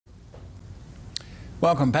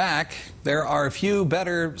Welcome back. There are few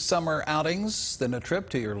better summer outings than a trip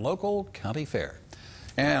to your local county fair.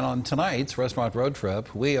 And on tonight's Restaurant Road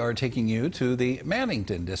Trip, we are taking you to the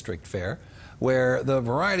Mannington District Fair, where the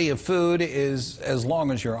variety of food is as long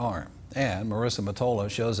as your arm. And Marissa Matola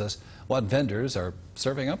shows us what vendors are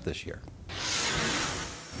serving up this year.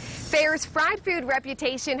 Fair's fried food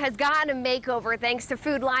reputation has gotten a makeover thanks to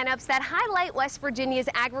food lineups that highlight West Virginia's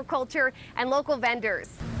agriculture and local vendors.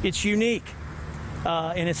 It's unique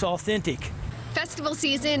and it's authentic. Festival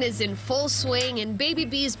season is in full swing, and Baby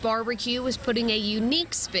B's Barbecue is putting a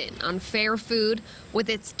unique spin on fair food with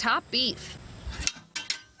its top beef.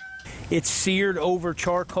 It's seared over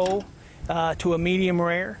charcoal to a medium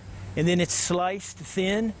rare, and then it's sliced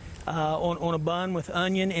thin on a bun with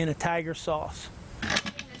onion and a tiger sauce.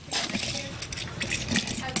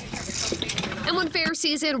 And when fair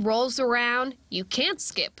season rolls around, you can't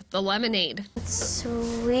skip the lemonade. It's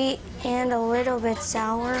sweet and a little bit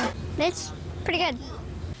sour. It's pretty good.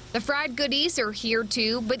 The fried goodies are here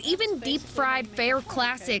too, but even deep-fried fair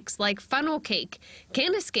classics like funnel cake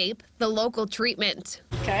can't escape the local treatment.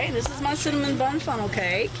 Okay, this is my cinnamon bun funnel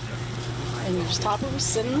cake. And you just top it with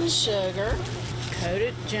cinnamon sugar, coat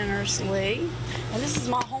it generously. And this is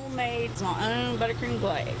my homemade, my own buttercream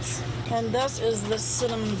glaze. And this is the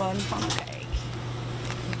cinnamon bun funnel cake.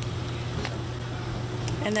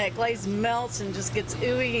 And that glaze melts and just gets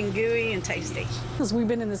ooey and gooey and tasty. Because we've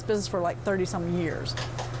been in this business for like 30-some years.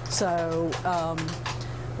 So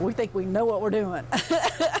we think we know what we're doing.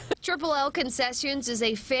 Triple L Concessions is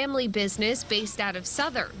a family business based out of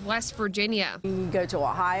southern West Virginia. We go to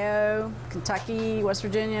Ohio, Kentucky, West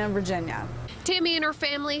Virginia, and Virginia. Tammy and her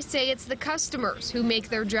family say it's the customers who make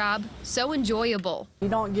their job so enjoyable. You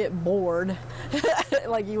don't get bored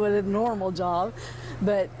like you would a normal job,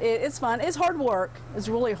 but it's fun. It's hard work. It's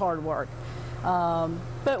really hard work.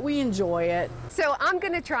 But we enjoy it. So I'm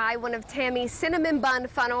going to try one of Tammy's cinnamon bun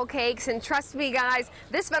funnel cakes, and trust me guys,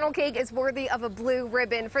 this funnel cake is worthy of a blue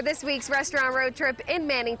ribbon. For this week's Restaurant Road Trip in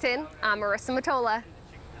Mannington, I'm Marissa Matola.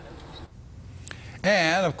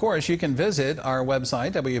 And of course, you can visit our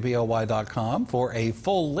website, WBLY.com, for a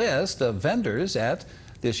full list of vendors at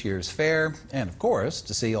this year's fair, and of course,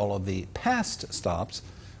 to see all of the past stops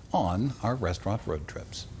on our Restaurant Road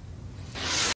Trips.